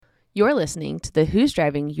You're listening to the Who's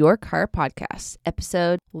Driving Your Car podcast,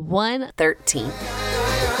 episode 113.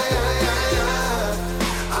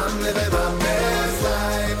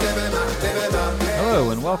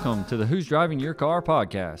 Hello and welcome to the Who's Driving Your Car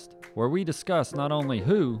podcast, where we discuss not only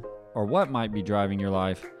who or what might be driving your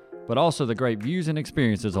life, but also the great views and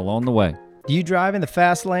experiences along the way. Do you drive in the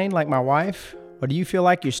fast lane like my wife, or do you feel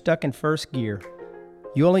like you're stuck in first gear?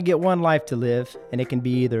 You only get one life to live, and it can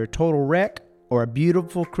be either a total wreck or a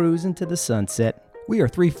beautiful cruise into the sunset. We are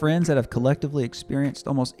three friends that have collectively experienced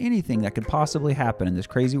almost anything that could possibly happen in this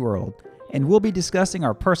crazy world. And we'll be discussing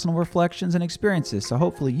our personal reflections and experiences, so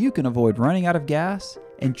hopefully you can avoid running out of gas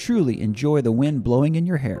and truly enjoy the wind blowing in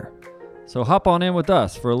your hair. So hop on in with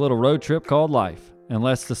us for a little road trip called life, and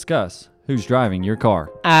let's discuss who's driving your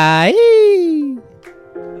car. Aye.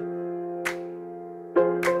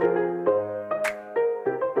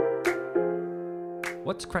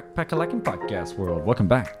 What's crack pack-a-lackin' podcast world? Welcome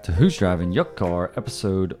back to Who's Driving Your Car,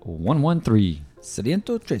 episode 113.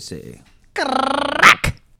 Sediento Tracy.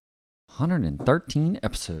 113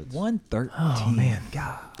 episodes. 113. Oh, man.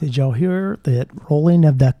 God. Did y'all hear that rolling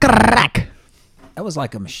of the crack? That was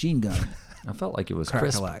like a machine gun. I felt like it was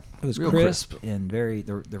crisp. Crack-a-lack. It was Real crisp and very,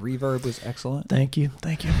 the reverb was excellent. Thank you.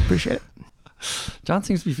 Appreciate it. John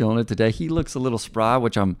seems to be feeling it today. He looks a little spry,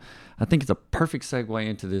 which I think it's a perfect segue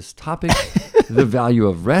into this topic, the value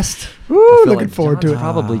of rest. Woo, looking forward John's to it.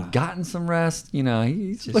 Probably gotten some rest. You know,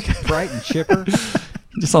 he's Just bright and chipper.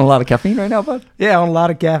 just on a lot of caffeine right now, bud. Yeah, on a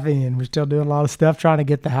lot of caffeine. We're still doing a lot of stuff, trying to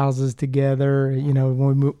get the houses together. You know,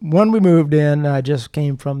 when we moved in, I just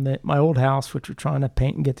came from my old house, which we're trying to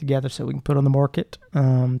paint and get together so we can put on the market.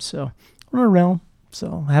 So we're around.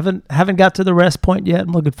 So I haven't got to the rest point yet.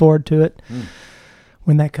 I'm looking forward to it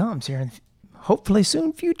when that comes here, in hopefully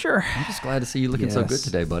soon future. I'm just glad to see you looking so good Yes.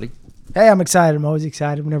 today, buddy. Hey, I'm excited. I'm always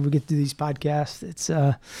excited whenever we get to these podcasts. It's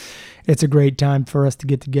a great time for us to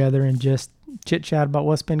get together and just chit chat about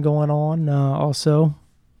what's been going on. Also,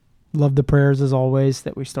 love the prayers as always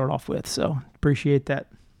that we start off with. So appreciate that.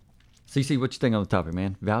 CC, what you think on the topic,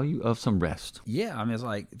 man? Value of some rest. Yeah, I mean, it's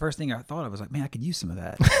like the first thing I thought of was like, man, I could use some of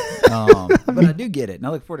that. But I do get it, and I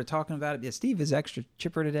look forward to talking about it. Yeah, Steve is extra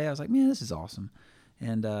chipper today. I was like, man, this is awesome,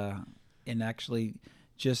 and actually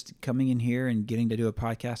just coming in here and getting to do a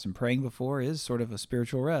podcast and praying before is sort of a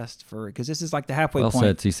spiritual rest because this is like the halfway Well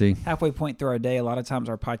point. said, CC. Halfway point through our day. A lot of times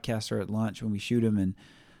our podcasts are at lunch when we shoot them, and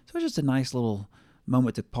so it's just a nice little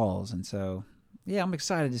moment to pause. And so, yeah, I'm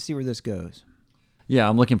excited to see where this goes. Yeah,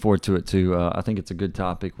 I'm looking forward to it too. I think it's a good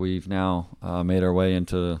topic. We've now made our way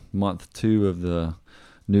into month 2 of the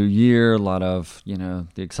new year. A lot of, the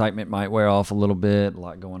excitement might wear off a little bit. A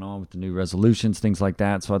lot going on with the new resolutions, things like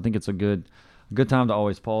that. So I think it's a good time to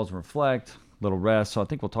always pause and reflect, a little rest. So I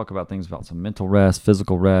think we'll talk about things about some mental rest,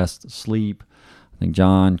 physical rest, sleep. I think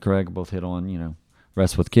John, Craig both hit on,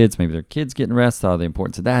 rest with kids. Maybe their kids getting rest, how the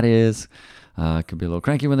importance of that is. Could be a little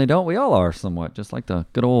cranky when they don't. We all are somewhat, just like the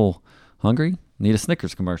good old hungry, need a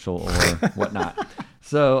Snickers commercial or whatnot.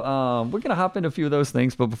 So we're going to hop into a few of those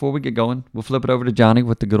things. But before we get going, we'll flip it over to Johnny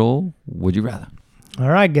with the good old Would You Rather. All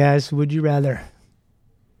right, guys. Would you rather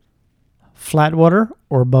flat water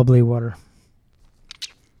or bubbly water?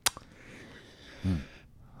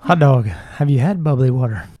 Hot dog, have you had bubbly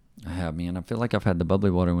water? I have, man. I feel like I've had the bubbly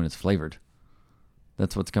water when it's flavored.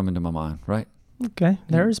 That's what's coming to my mind, right? Okay,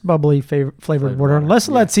 there's bubbly flavored water. water, Let's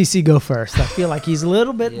yeah. let CC go first. I feel like he's a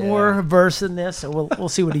little bit Yeah. more versed in this, so we'll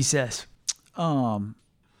see what he says. You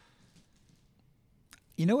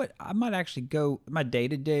know what? I might actually go. My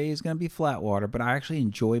day-to-day is going to be flat water, but I actually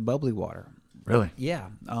enjoy bubbly water. Really? Yeah.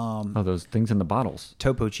 Oh, those things in the bottles.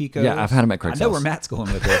 Topo Chico. Yeah, I've had 'em at Craig's I know house. where Matt's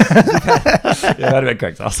going with this. Yeah, that'd be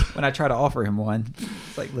Craig's house. When I try to offer him one,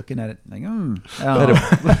 it's like looking at it like,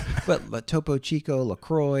 but Topo Chico,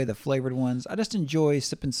 LaCroix, the flavored ones, I just enjoy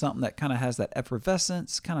sipping something that kind of has that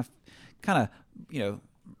effervescence, kind of,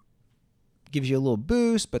 gives you a little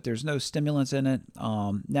boost, but there's no stimulants in it.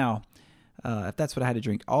 Now, if that's what I had to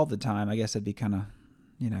drink all the time, I guess it'd be kind of,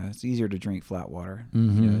 it's easier to drink flat water.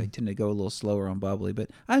 Mm-hmm. I tend to go a little slower on bubbly,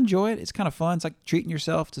 but I enjoy it. It's kind of fun. It's like treating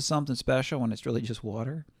yourself to something special when it's really just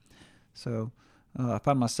water. So I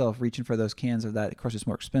find myself reaching for those cans of that. Of course, it's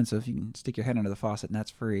more expensive. You can stick your head under the faucet, and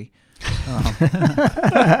that's free.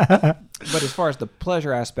 But as far as the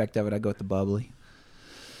pleasure aspect of it, I go with the bubbly.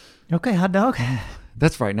 Okay, hot dog.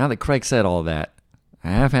 That's right. Now that Craig said all that, I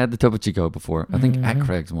have had the Topo Chico before. I think at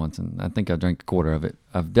Craig's once, and I think I drank a quarter of it.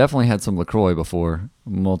 I've definitely had some LaCroix before,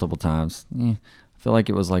 multiple times. I feel like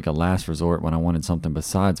it was like a last resort when I wanted something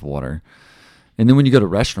besides water. And then when you go to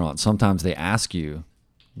restaurants, sometimes they ask you,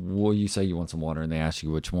 well, you say you want some water, and they ask you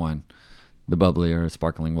which one, the bubbly or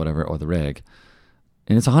sparkling, whatever, or the reg.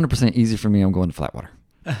 and it's 100% easy for me, I'm going to flat water.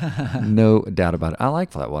 No doubt about it. I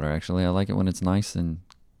like flat water, actually. I like it when it's nice and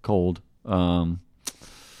cold.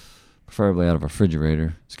 Preferably out of a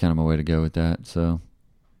refrigerator. It's kind of my way to go with that. So,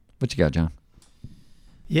 what you got, John?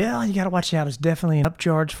 Yeah, you got to watch out. It's definitely an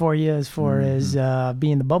upcharge for you as far as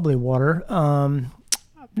being the bubbly water.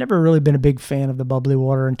 I've never really been a big fan of the bubbly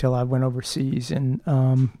water until I went overseas and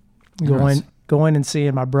going and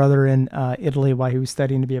seeing my brother in Italy while he was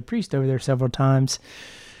studying to be a priest over there several times.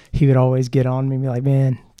 He would always get on me and be like,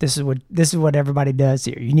 "Man, this is what everybody does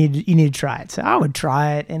here. You need to try it." So I would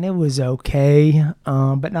try it, and it was okay,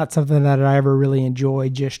 but not something that I ever really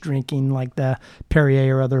enjoyed. Just drinking like the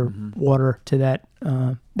Perrier or other water to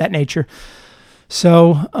that nature.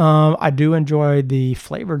 So I do enjoy the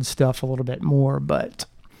flavored stuff a little bit more, but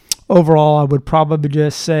overall, I would probably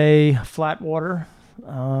just say flat water.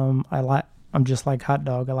 I'm just like hot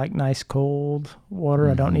dog. I like nice cold water.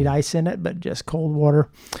 I don't need ice in it, but just cold water.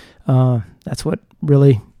 That's what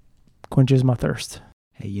really quenches my thirst.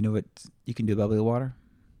 Hey, you know what you can do bubbly water?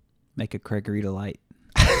 Make a Craig-A-Rita Light.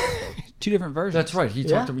 2 different versions. That's right.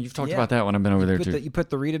 You've talked about that when I've been over there too. You put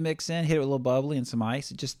the Rita mix in, hit it with a little bubbly and some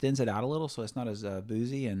ice. It just thins it out a little, so it's not as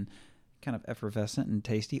boozy and kind of effervescent and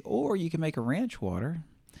tasty. Or you can make a ranch water,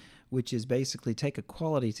 which is basically take a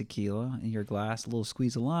quality tequila in your glass, a little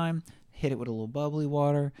squeeze of lime, hit it with a little bubbly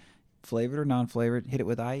water, flavored or non-flavored, hit it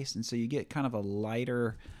with ice, and so you get kind of a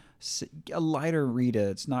lighter Rita.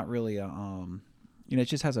 It's not really it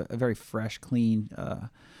just has a very fresh, clean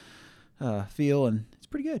feel, and it's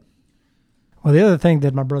pretty good. Well, the other thing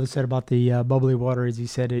that my brother said about the bubbly water is he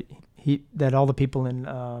said that all the people in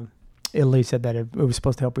Italy said that it was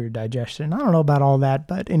supposed to help with your digestion. I don't know about all that,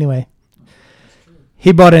 but anyway,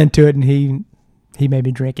 he bought into it and he made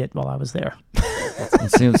me drink it while I was there.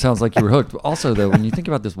 It sounds like you were hooked. Also, though, when you think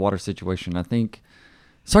about this water situation, I think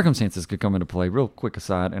circumstances could come into play. Real quick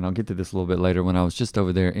aside, and I'll get to this a little bit later. When I was just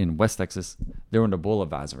over there in West Texas, they were in a boil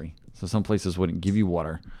advisory. So some places wouldn't give you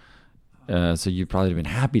water. So you'd probably have been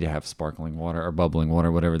happy to have sparkling water or bubbling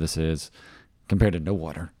water, whatever this is, compared to no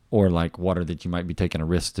water or like water that you might be taking a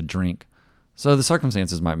risk to drink. So the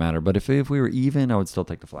circumstances might matter. But if we were even, I would still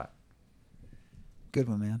take the flat. Good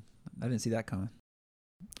one, man. I didn't see that coming.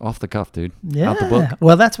 Off the cuff, dude. Yeah. Out the book.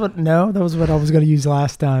 Well, that was what I was going to use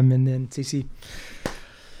last time. And then CC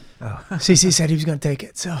said he was going to take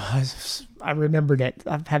it. So I remembered it.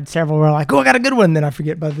 I've had several where I'm like, I got a good one. Then I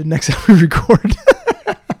forget by the next time we record.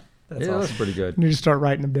 That's pretty good. You just start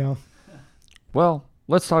writing them down. Well,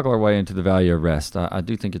 let's talk our way into the value of rest. I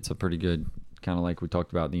do think it's a pretty good, kind of like we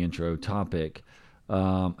talked about in the intro topic.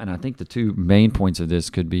 And I think the 2 main points of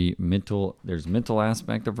this could be there's mental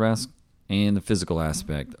aspect of rest and the physical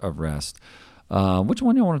aspect of rest. Which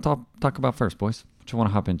one do you want to talk about first, boys? What do you want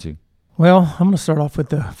to hop into? Well, I'm going to start off with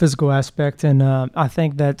the physical aspect, and I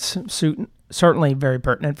think that's certainly very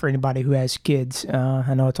pertinent for anybody who has kids.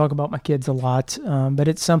 I know I talk about my kids a lot, but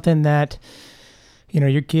it's something that,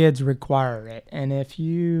 your kids require it. And if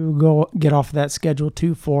you get off of that schedule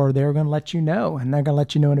too far, they're going to let you know, and they're going to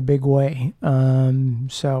let you know in a big way.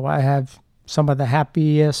 So I have some of the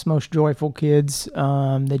happiest, most joyful kids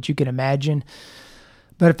that you can imagine.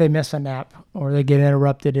 But if they miss a nap or they get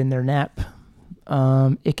interrupted in their nap,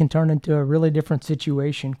 it can turn into a really different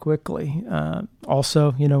situation quickly.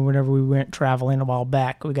 Also, whenever we went traveling a while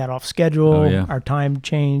back, we got off schedule. Oh, yeah. Our time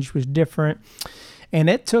change was different. And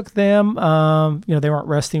it took them, they weren't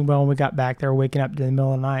resting well when we got back. They were waking up in the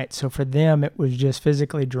middle of the night. So for them, it was just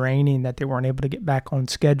physically draining that they weren't able to get back on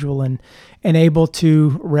schedule and able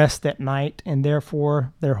to rest at night. And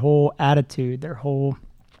therefore, their whole attitude, their whole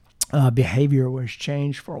behavior was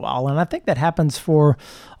changed for a while. And I think that happens for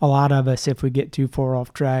a lot of us if we get too far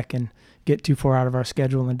off track and get too far out of our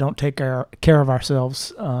schedule and don't take care of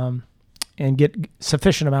ourselves and get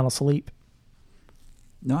sufficient amount of sleep.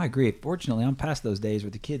 No, I agree. Fortunately, I'm past those days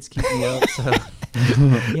where the kids keep me up. So,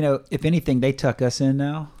 if anything, they tuck us in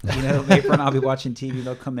now. April and I'll be watching TV.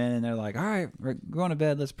 They'll come in and they're like, all right, we're going to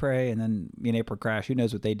bed. Let's pray. And then me and April crash. Who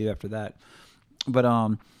knows what they do after that?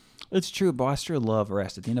 But it's true, but I sure love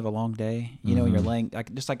rest at the end of a long day. When you're laying, I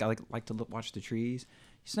like to watch the trees.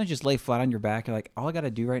 You not just lay flat on your back. You're like, all I got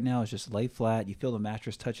to do right now is just lay flat. You feel the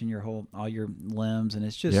mattress touching all your limbs, and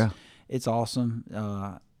it's just, it's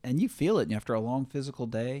awesome. And you feel it after a long physical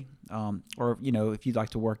day, or if you'd like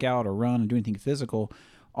to work out or run and do anything physical,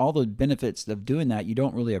 all the benefits of doing that you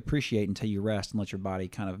don't really appreciate until you rest and let your body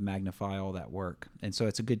kind of magnify all that work. And so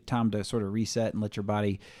it's a good time to sort of reset and let your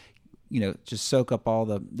body, just soak up all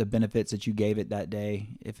the benefits that you gave it that day,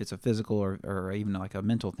 if it's a physical or even like a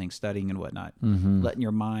mental thing, studying and whatnot. Letting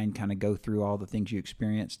your mind kind of go through all the things you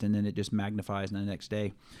experienced, and then it just magnifies in the next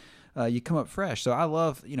day. you come up fresh. So I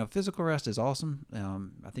love, physical rest is awesome.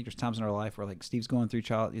 I think there's times in our life where like Steve's going through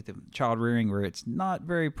child rearing where it's not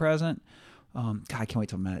very present. God, I can't wait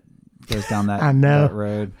till Matt goes down that, I know. that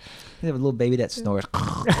road. They have a little baby that snores.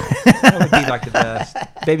 That would be like the best.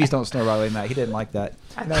 Babies don't snore, by the way, Matt. He didn't like that.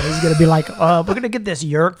 I know he's gonna be like, we're gonna get this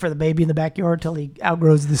yurt for the baby in the backyard till he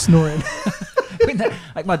outgrows the snoring.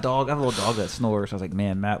 Like my dog, I have a little dog that snores. I was like,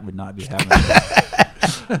 man, Matt would not be having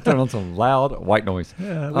that. Turn on some loud white noise.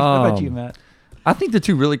 What about you, Matt? I think the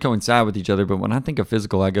two really coincide with each other, but when I think of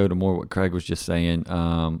physical, I go to more what Craig was just saying.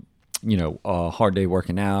 A hard day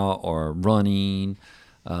working out or running,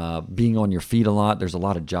 being on your feet a lot. There's a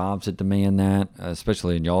lot of jobs that demand that,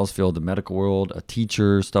 especially in y'all's field, the medical world. A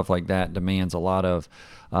teacher, stuff like that, demands a lot of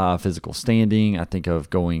physical standing. I think of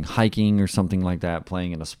going hiking or something like that,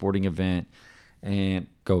 playing in a sporting event, and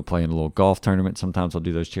go play in a little golf tournament. Sometimes I'll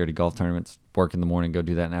do those charity golf tournaments, work in the morning, go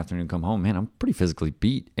do that in the afternoon, come home. Man, I'm pretty physically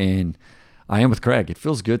beat. And I am with Craig. It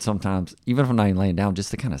feels good sometimes, even if I'm not even laying down, just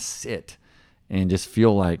to kind of sit and just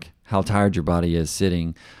feel like how tired your body is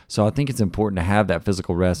sitting. So I think it's important to have that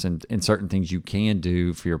physical rest and certain things you can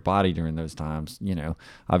do for your body during those times.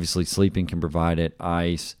 Obviously sleeping can provide it,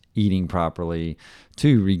 ice, eating properly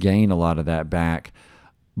to regain a lot of that back.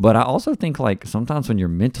 But I also think like sometimes when you're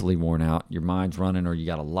mentally worn out, your mind's running or you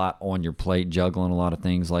got a lot on your plate, juggling a lot of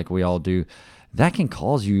things like we all do, that can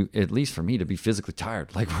cause you, at least for me, to be physically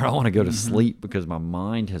tired, like where I want to go to sleep because my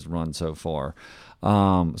mind has run so far.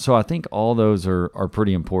 So I think all those are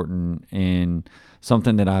pretty important, and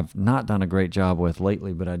something that I've not done a great job with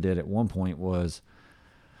lately, but I did at one point, was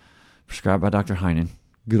prescribed by Dr. Heinen,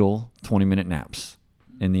 good old 20-minute naps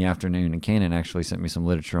in the afternoon. And Cannon actually sent me some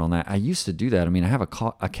literature on that. I used to do that. I mean, I have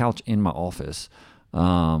a couch in my office,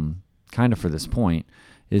 kind of for this point,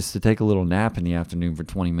 is to take a little nap in the afternoon for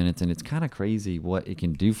 20 minutes. And it's kind of crazy what it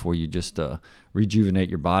can do for you just to rejuvenate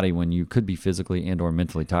your body when you could be physically and or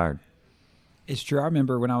mentally tired. It's true. I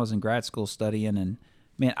remember when I was in grad school studying, and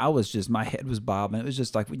man, my head was bobbing. It was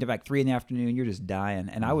just like, we did back 3 p.m, you're just dying.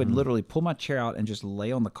 And I would literally pull my chair out and just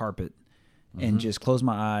lay on the carpet and just close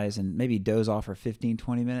my eyes and maybe doze off for 15,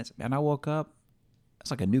 20 minutes. And I woke up,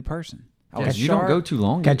 it's like a new person. You don't go too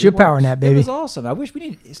long. Got your power nap, baby. It was awesome. I wish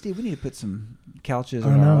Steve, we need to put some couches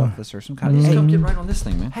in our office or some kind of. Hey, come get right on this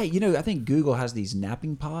thing, man. Hey, I think Google has these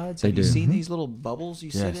napping pods. Have you seen these little bubbles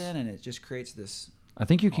you sit in, and it just creates this? I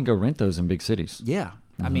think you can go rent those in big cities. Yeah.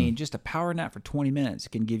 I mean, just a power nap for 20 minutes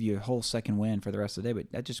can give you a whole second wind for the rest of the day.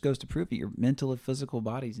 But that just goes to prove that your mental and physical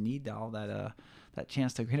bodies need all that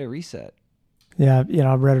chance to hit a reset. Yeah,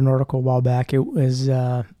 I read an article a while back. It was,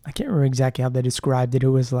 I can't remember exactly how they described it. It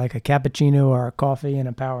was like a cappuccino or a coffee and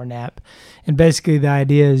a power nap. And basically the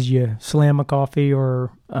idea is you slam a coffee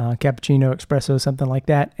or cappuccino, espresso, something like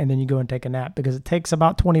that, and then you go and take a nap, because it takes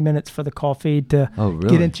about 20 minutes for the coffee to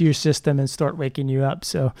get into your system and start waking you up.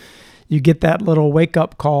 So you get that little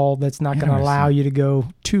wake-up call that's not going to allow you to go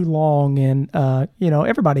too long. And,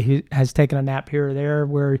 everybody who has taken a nap here or there,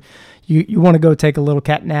 where you want to go take a little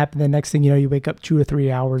cat nap, and then next thing you know, you wake up 2 or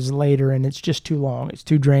 3 hours later, and it's just too long. It's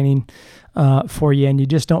too draining for you, and you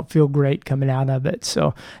just don't feel great coming out of it.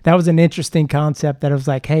 So that was an interesting concept that I was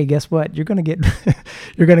like, hey, guess what? You're going to get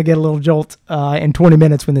a little jolt in 20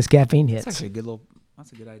 minutes when this caffeine hits. That's actually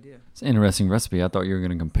that's a good idea. It's an interesting recipe. I thought you were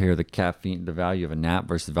going to compare the caffeine, the value of a nap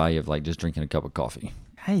versus the value of like just drinking a cup of coffee.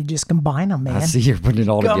 Hey, just combine them, man. I see you're putting it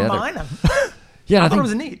all together. Combine them. Yeah, I thought it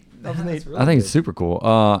was neat. That was neat. I think it's super cool.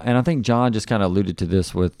 And I think John just kind of alluded to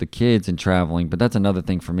this with the kids and traveling, but that's another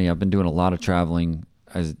thing for me. I've been doing a lot of traveling.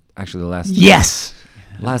 Actually, the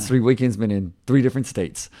last 3 weekends been in 3 different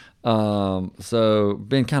states. So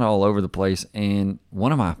been kind of all over the place. And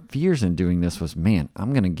one of my fears in doing this was, man,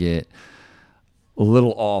 I'm going to get a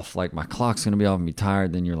little off, like my clock's going to be off and be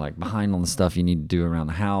tired. Then you're like behind on the stuff you need to do around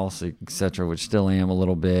the house, etc., which still am a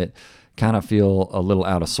little bit. Kind of feel a little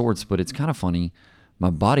out of sorts, but it's kind of funny. My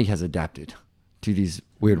body has adapted to these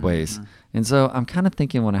weird ways. And so I'm kind of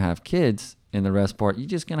thinking when I have kids in the rest part, you're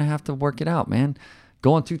just going to have to work it out, man.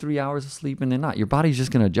 Go on 2-3 hours of sleep and then not. Your body's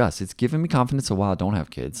just going to adjust. It's given me confidence a while I don't have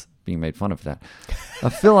kids, being made fun of for that. I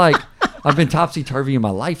feel like I've been topsy-turvy in my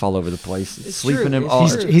life all over the place. He's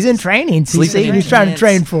in training. He's trying to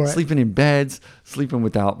train for it. Sleeping in beds, sleeping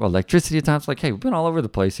without electricity at times. Like, hey, we've been all over the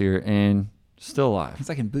place here and still alive. It's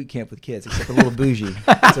like in boot camp with kids, except a little bougie.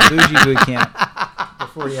 It's a bougie boot camp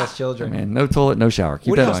before he has children. Man, no toilet, no shower.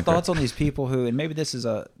 What are your thoughts on these people who, and maybe this is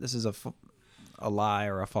a lie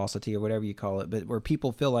or a falsity or whatever you call it, but where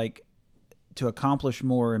people feel like to accomplish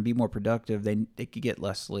more and be more productive, they could get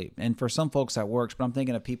less sleep. And for some folks that works, but I'm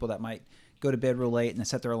thinking of people that might go to bed real late and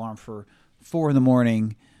set their alarm for 4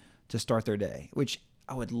 a.m. to start their day, which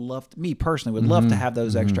I would love to, me personally would love to have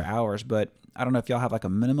those extra hours, but I don't know if y'all have like a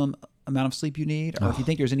minimum amount of sleep you need, or if you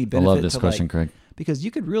think there's any benefit. I love this to question, like, Craig. because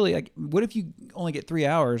you could really, like, what if you only get 3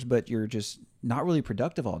 hours, but you're just not really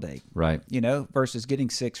productive all day? Right. You know, versus getting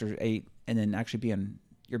 6 or 8 and then actually being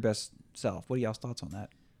your best self. What are y'all's thoughts on that?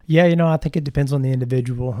 Yeah, I think it depends on the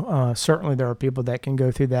individual. Certainly there are people that can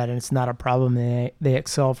go through that and it's not a problem. They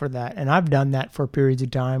excel for that. And I've done that for periods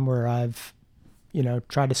of time where I've,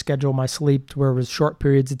 tried to schedule my sleep to where it was short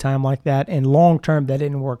periods of time like that. And long term, that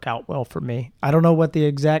didn't work out well for me. I don't know what the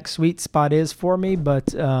exact sweet spot is for me,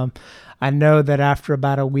 but I know that after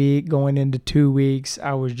about a week, going into 2 weeks,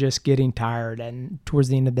 I was just getting tired. And towards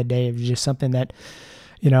the end of the day, it was just something that,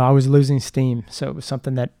 I was losing steam. So it was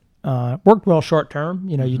something that worked well short term.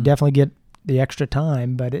 You definitely get the extra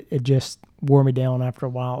time, but it just wore me down after a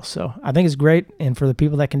while. So I think it's great. And for the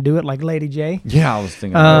people that can do it, like Lady J. Yeah, I was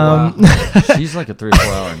thinking, wow. She's like a 3 or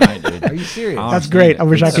 4 hour night, dude. Are you serious? That's great. I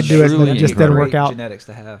wish I could do it, but it just didn't work out. Genetics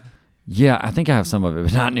to have. Yeah, I think I have some of it,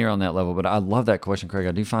 but not near on that level. But I love that question, Craig.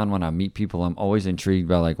 I do find when I meet people, I'm always intrigued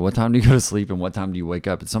by like, what time do you go to sleep and what time do you wake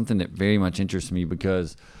up? It's something that very much interests me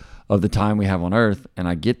because of the time we have on earth, and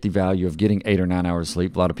I get the value of getting 8 or 9 hours of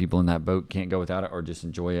sleep. A lot of people in that boat can't go without it or just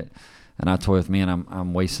enjoy it. And I toy with me, and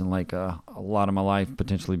I'm wasting like a lot of my life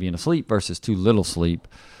potentially being asleep versus too little sleep.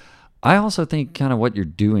 I also think kind of what you're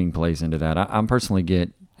doing plays into that. I personally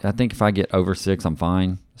I think if I get over 6, I'm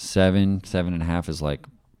fine. 7.5 is like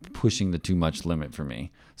pushing the too much limit for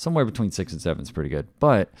me. Somewhere between 6 and 7 is pretty good.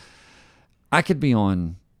 But I could be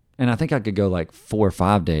on, and I think I could go like 4 or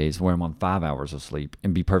 5 days where I'm on 5 hours of sleep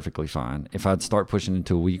and be perfectly fine. If I'd start pushing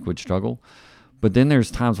into a week, would struggle. But then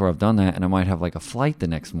there's times where I've done that and I might have like a flight the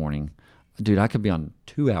next morning. Dude, I could be on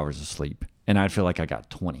 2 hours of sleep and I'd feel like I got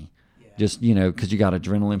 20. Yeah. Just, because you got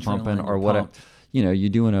adrenaline pumping or whatever. You're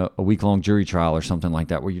doing a week-long jury trial or something like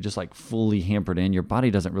that where you're just like fully hampered in. Your body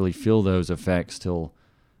doesn't really feel those effects till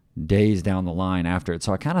days down the line after it.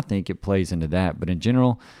 So I kind of think it plays into that. But in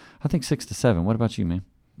general, I think 6 to 7. What about you, man?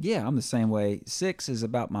 Yeah, I'm the same way. 6 is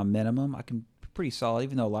about my minimum. I can pretty solid,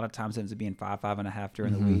 even though a lot of times it ends up being 5.5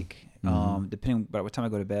 during the week, depending on what time I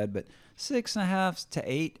go to bed. But 6.5 to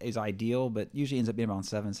 8 is ideal, but usually ends up being around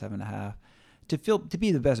 7.5 to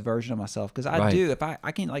be the best version of myself. Because I do, if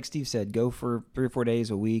I can, like Steve said, go for 3 or 4 days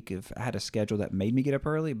a week if I had a schedule that made me get up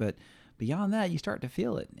early. But beyond that, you start to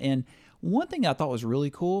feel it. And one thing I thought was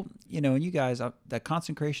really cool, and you guys, that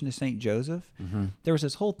consecration to St. Joseph, there was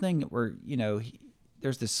this whole thing where,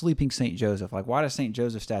 there's this sleeping St. Joseph. Like, why does St.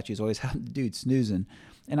 Joseph statues always have the dude snoozing?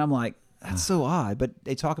 And I'm like, that's so odd. But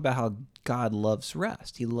they talk about how God loves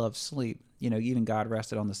rest. He loves sleep. Even God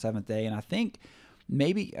rested on the 7th day. And I think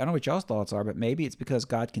maybe, I don't know what y'all's thoughts are, but maybe it's because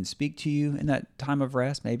God can speak to you in that time of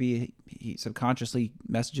rest. Maybe he subconsciously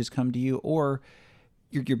messages come to you, or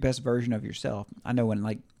you're your best version of yourself. I know when,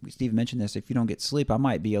 like Steve mentioned this, if you don't get sleep, I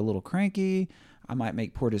might be a little cranky. I might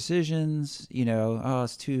make poor decisions.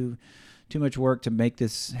 It's too much work to make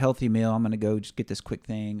this healthy meal. I'm going to go just get this quick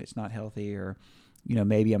thing. It's not healthy. Or,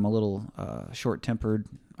 maybe I'm a little short-tempered.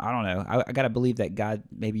 I don't know. I got to believe that God,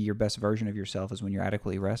 maybe your best version of yourself is when you're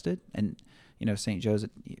adequately rested. And, St.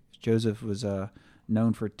 Joseph was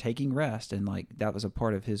known for taking rest, and like that was a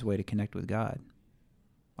part of his way to connect with God.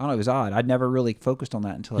 I don't know. It was odd. I'd never really focused on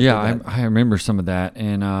that until I remember some of that.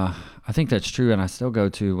 And I think that's true. And I still go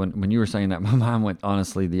to, when you were saying that, my mind went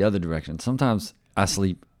honestly the other direction. Sometimes I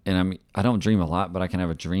sleep, and I don't dream a lot, but I can have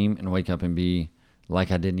a dream and wake up and be like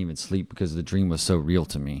I didn't even sleep because the dream was so real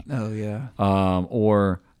to me. Oh, yeah.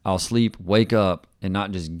 Or I'll sleep, wake up, and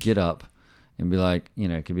not just get up and be like,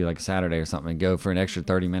 it could be like Saturday or something, and go for an extra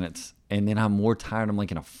 30 minutes. And then I'm more tired. I'm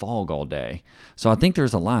like in a fog all day. So I think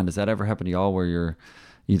there's a line. Does that ever happen to y'all where you're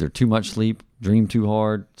either too much sleep, dream too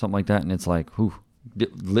hard, something like that, and it's like, whew.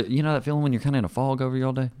 That feeling when you're kind of in a fog over you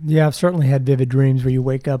all day? Yeah, I've certainly had vivid dreams where you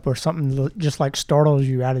wake up or something just like startles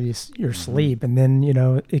you out of your sleep. And then,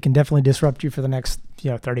 it can definitely disrupt you for the next,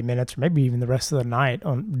 30 minutes or maybe even the rest of the night,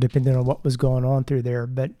 depending on what was going on through there.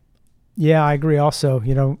 But yeah, I agree also,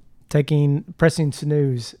 pressing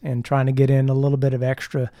snooze and trying to get in a little bit of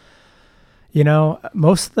extra.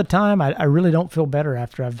 Most of the time I really don't feel better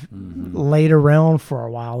after I've laid around for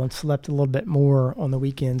a while and slept a little bit more on the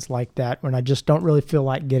weekends like that, when I just don't really feel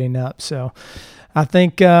like getting up. So I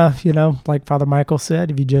think, like Father Michael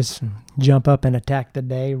said, if you just jump up and attack the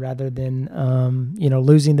day rather than,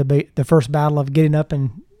 losing the first battle of getting up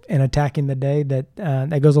and attacking the day,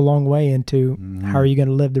 that goes a long way into how are you going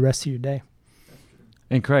to live the rest of your day.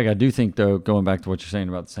 And Craig, I do think, though, going back to what you're saying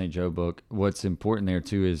about the St. Joe book, what's important there,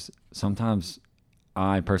 too, is sometimes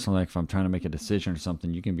I personally, like if I'm trying to make a decision or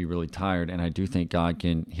something, you can be really tired. And I do think God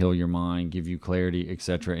can heal your mind, give you clarity,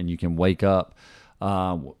 etc. And you can wake up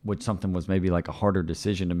which something was maybe like a harder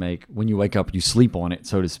decision to make. When you wake up, you sleep on it,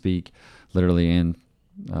 so to speak, literally and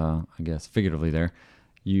I guess figuratively there.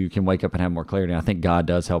 You can wake up and have more clarity. I think God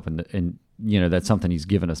does help, and that's something He's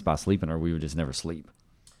given us by sleeping, or we would just never sleep.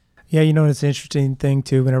 Yeah, it's an interesting thing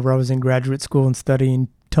too. Whenever I was in graduate school and studying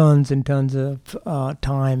tons and tons of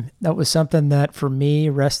time, that was something that for me,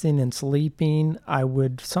 resting and sleeping, I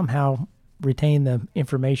would somehow retain the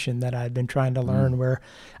information that I'd been trying to learn, where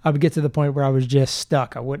I would get to the point where I was just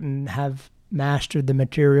stuck. I wouldn't have mastered the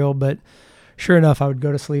material, but sure enough, I would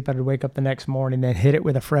go to sleep. I would wake up the next morning and hit it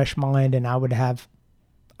with a fresh mind, and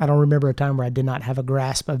I don't remember a time where I did not have a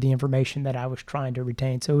grasp of the information that I was trying to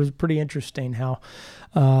retain. So it was pretty interesting how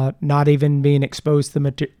not even being exposed to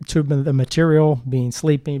the material,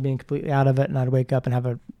 sleeping, being completely out of it, and I'd wake up and have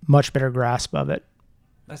a much better grasp of it.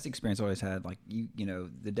 That's the experience I always had. Like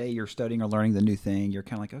the day you're studying or learning the new thing, you're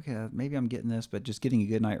kind of like, okay, maybe I'm getting this, but just getting a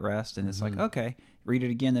good night rest. And it's like, okay, read it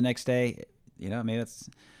again the next day. Maybe that's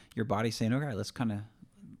your body saying, okay, let's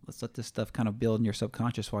let this stuff kind of build in your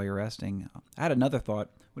subconscious while you're resting. I had another thought.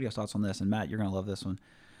 What are your thoughts on this? And Matt, you're going to love this one.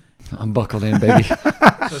 I'm buckled in, baby.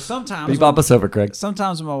 So sometimes, bop us over, Craig.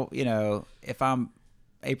 Sometimes, if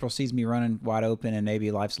April sees me running wide open and maybe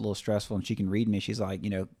life's a little stressful and she can read me, she's like,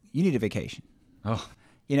 you need a vacation. Oh,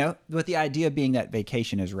 with the idea being that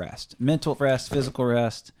vacation is rest, mental rest, physical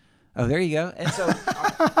rest. Oh, there you go. And so,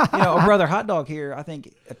 our brother Hot Dog here, I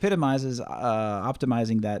think, epitomizes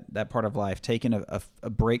optimizing that part of life, taking a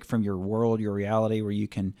break from your world, your reality, where you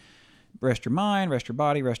can rest your mind, rest your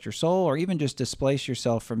body, rest your soul, or even just displace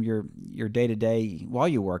yourself from your day-to-day while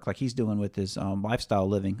you work, like he's doing with his lifestyle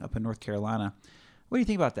living up in North Carolina. What do you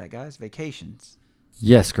think about that, guys? Vacations.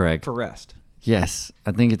 Yes, Craig. For rest. Yes,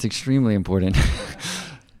 I think it's extremely important.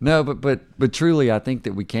 No, but truly, I think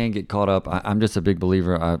that we can get caught up. I'm just a big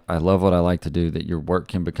believer. I love what I like to do, that your work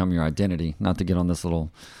can become your identity. Not to get on this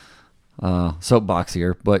little soapbox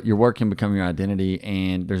here, but your work can become your identity,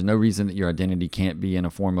 and there's no reason that your identity can't be in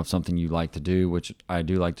a form of something you like to do, which I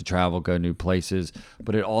do like to travel, go new places,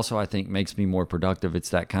 but it also, I think, makes me more productive. It's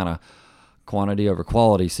that kind of quantity over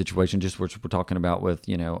quality situation, just which we're talking about with,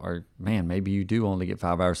 maybe you do only get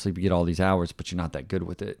 5 hours sleep, you get all these hours, but you're not that good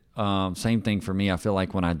with it. Same thing for me. I feel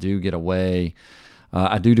like when I do get away,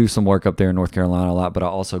 I do some work up there in North Carolina a lot, but I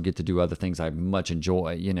also get to do other things I much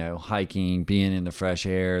enjoy, hiking, being in the fresh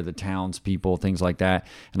air, the townspeople, things like that.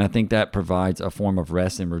 And I think that provides a form of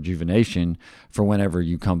rest and rejuvenation for whenever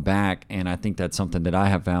you come back. And I think that's something that I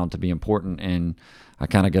have found to be important. And I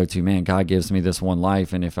kind of go to, man, God gives me this one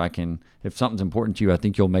life, and if something's important to you, I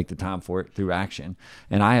think you'll make the time for it through action.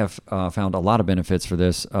 And I have found a lot of benefits for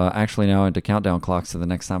this. Actually, now into countdown clocks to the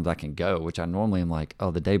next times I can go, which I normally am like,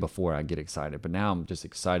 the day before I get excited, but now I'm just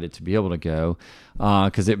excited to be able to go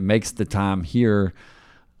because it makes the time here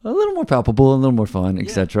a little more palpable, a little more fun,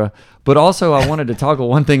 etc. But also, I wanted to toggle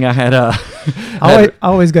one thing I had. I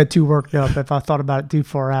always got too worked up if I thought about it too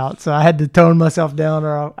far out, so I had to tone myself down,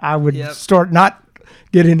 or I would start not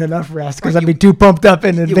getting enough rest because I'd be too pumped up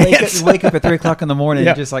in advance. You wake up at 3 o'clock in the morning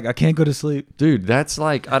and just like, I can't go to sleep. Dude, that's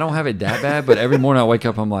like, I don't have it that bad, but every morning I wake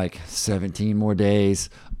up, I'm like, 17 more days.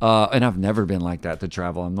 And I've never been like that to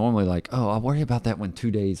travel. I'm normally like, I'll worry about that when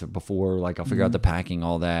 2 days before, like I'll figure out the packing,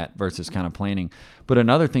 all that, versus kind of planning. But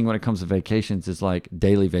another thing when it comes to vacations is like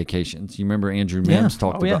daily vacations. You remember Andrew Mims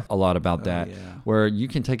talked a lot about that, where you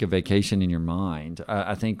can take a vacation in your mind.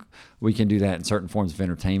 I think we can do that in certain forms of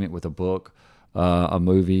entertainment with a book, a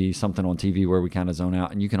movie, something on TV where we kind of zone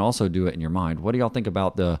out, and you can also do it in your mind. What do y'all think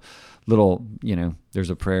about the little, there's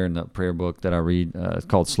a prayer in the prayer book that I read, it's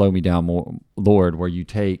called Slow Me Down, Lord, where you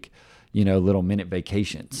take, little minute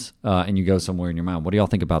vacations and you go somewhere in your mind. What do y'all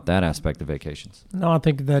think about that aspect of vacations? No, I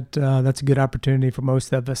think that that's a good opportunity for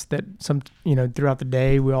most of us, that throughout the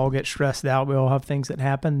day, we all get stressed out. We all have things that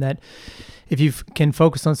happen, that if you can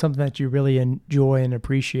focus on something that you really enjoy and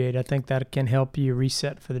appreciate, I think that can help you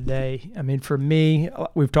reset for the day. I mean, for me,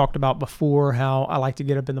 we've talked about before how I like to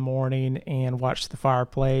get up in the morning and watch the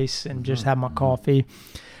fireplace and just have my coffee.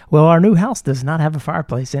 Well, our new house does not have a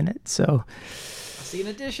fireplace in it, so I see an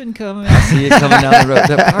addition coming. I see it coming down the road.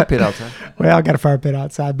 That fire pit outside. Well, I got a fire pit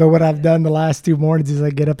outside, but what I've done the last 2 mornings is I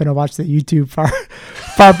get up and I watch the YouTube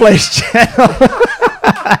fireplace channel.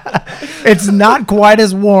 It's not quite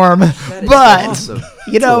as warm, but awesome.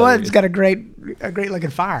 You know what? It's got a great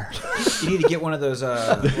looking fire. You need to get one of those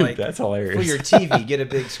that's hilarious. For your TV. Get a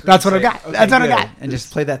big screen. That's what I got. Okay, that's what I got. And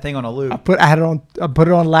just play that thing on a loop. I put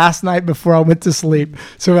it on last night before I went to sleep.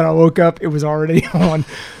 So when I woke up, it was already on.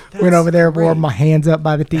 Went over there, warmed my hands up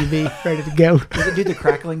by the TV, ready to go. Does it do the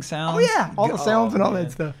crackling sound? Oh yeah, all the sounds and all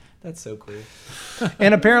that stuff. That's so cool.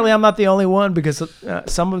 And apparently I'm not the only one, because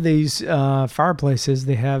some of these fireplaces,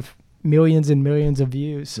 they have millions and millions of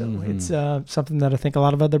views. So it's something that I think a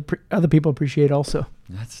lot of other people appreciate also.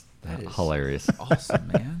 That is hilarious. Awesome,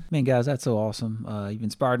 man. Man, guys, that's so awesome. You've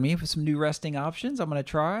inspired me with some new resting options. I'm going to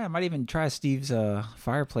try. I might even try Steve's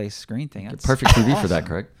fireplace screen thing. That's Perfect TV for that,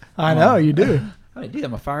 Craig. I know, you do. I do. I'm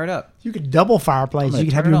going to fire it up. You could double fireplace. You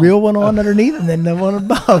could have turn it your on. real one on underneath and then the one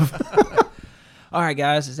above. All right,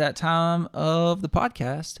 guys, it's that time of the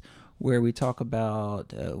podcast where we talk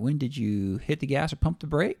about when did you hit the gas or pump the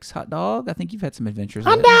brakes? Hot dog, I think you've had some adventures.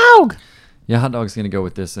 Hot lately. dog! Yeah, Hot Dog's going to go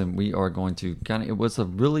with this, and we are going to it was a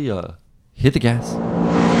really hit the gas.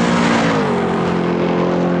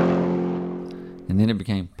 And then it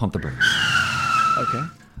became pump the brakes. Okay.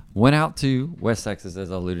 Went out to West Texas,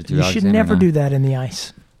 as I alluded to. You should Alexander never and I. do that in the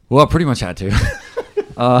ice. Well, I pretty much had to.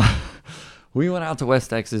 We went out to West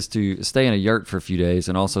Texas to stay in a yurt for a few days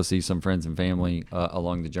and also see some friends and family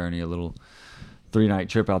along the journey, a little 3-night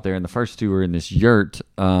trip out there. And the first two were in this yurt,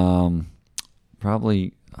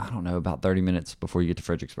 probably, I don't know, about 30 minutes before you get to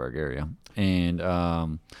Fredericksburg area.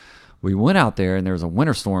 And we went out there, and there was a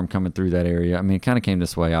winter storm coming through that area. I mean, it kind of came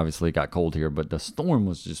this way. Obviously, it got cold here, but the storm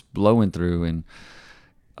was just blowing through. And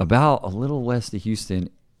about a little west of Houston,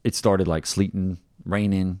 it started like sleeting,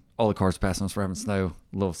 raining. All the cars passing us were having snow,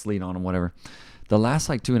 a little sleet on them, whatever. The last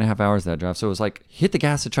like 2.5 hours of that drive, so it was like hit the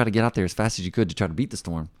gas to try to get out there as fast as you could to try to beat the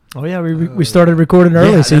storm. Oh, yeah, we started recording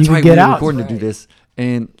early so you could get we were out. recording to do this,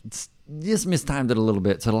 and just mistimed it a little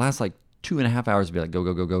bit. So the last like 2.5 hours would be like go,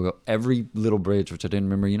 go, go, go, go. Every little bridge, which I didn't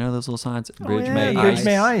remember, you know those little signs? Bridge may Bridge ice.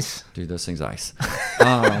 may ice. Dude, those things ice.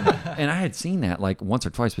 And I had seen that like once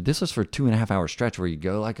or twice, but this was for a 2.5 hour stretch where you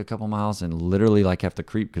go like a couple miles and literally like have to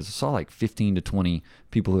creep, because I saw like 15 to 20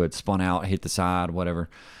 people who had spun out, hit the side, whatever.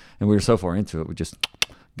 And we were so far into it, we just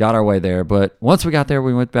got our way there. But once we got there,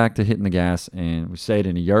 we went back to hitting the gas, and we stayed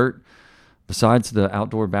in a yurt. Besides the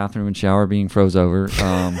outdoor bathroom and shower being froze over,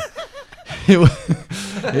 it was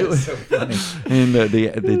so funny. And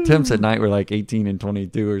the temps at night were like 18 and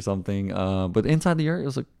 22 or something. But inside the yurt, it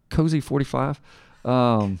was a cozy 45. It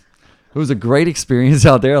was a great experience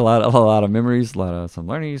out there. A lot of memories, some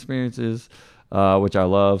learning experiences, which I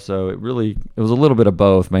love. So it was a little bit of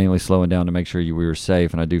both, mainly slowing down to make sure we were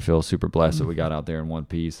safe. And I do feel super blessed that we got out there in one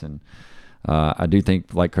piece. And I do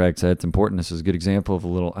think, like Craig said, it's important. This is a good example of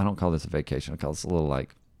I don't call this a vacation. I call this a little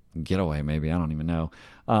like getaway, maybe. I don't even know.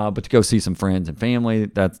 But to go see some friends and family,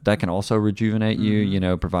 that can also rejuvenate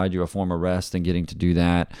you, provide you a form of rest, and getting to do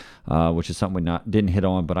that, which is something we didn't hit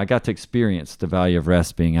on. But I got to experience the value of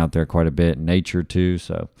rest being out there quite a bit, nature too.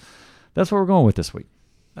 So that's what we're going with this week.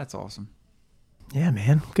 That's awesome. Yeah,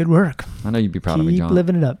 man. Good work. I know you'd be proud of me, Keep John.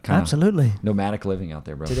 living it up. Kinda Absolutely. Nomadic living out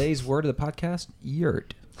there, bro. Today's word of the podcast: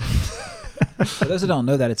 yurt. For those that don't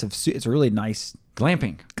know that, it's a really nice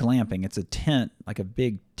glamping. It's a tent, like a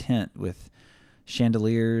big tent with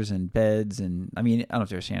chandeliers and beds, and I mean, I don't know if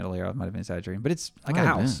there's a chandelier. I might have been exaggerating, but it's like a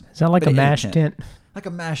house. Is that like But a in a mash tent. tent? Like a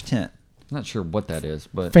mash tent. I'm not sure what that is,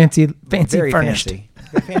 but Fancy Very furnished. fancy.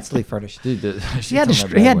 Very fancily furnished. dude, He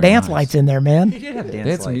had dance lights in there, man. He did have They dance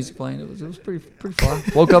had some lights. music playing. It was pretty fly.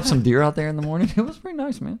 Woke up some deer out there in the morning. It was pretty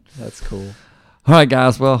nice, man. That's cool. All right,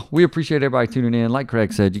 guys. Well, we appreciate everybody tuning in. Like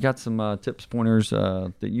Craig said, you got some tips, pointers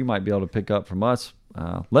that you might be able to pick up from us.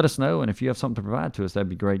 Let us know, and if you have something to provide to us, that'd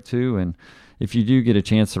be great too. And if you do get a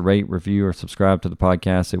chance to rate, review, or subscribe to the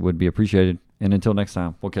podcast, it would be appreciated. And until next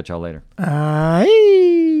time, we'll catch y'all later.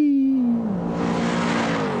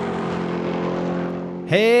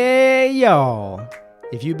 Hey, y'all.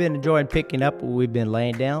 If you've been enjoying picking up what we've been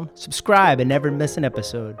laying down, subscribe and never miss an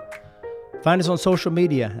episode. Find us on social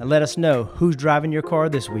media and let us know who's driving your car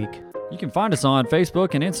this week. You can find us on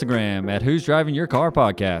Facebook and Instagram at Who's Driving Your Car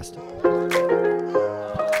Podcast.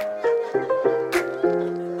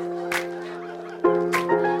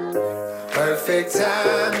 Perfect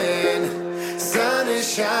timing, sun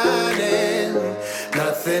is shining,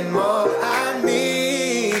 nothing more I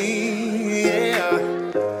need, yeah.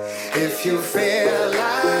 If you feel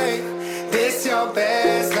like this your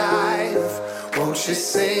best life, won't you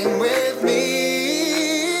sing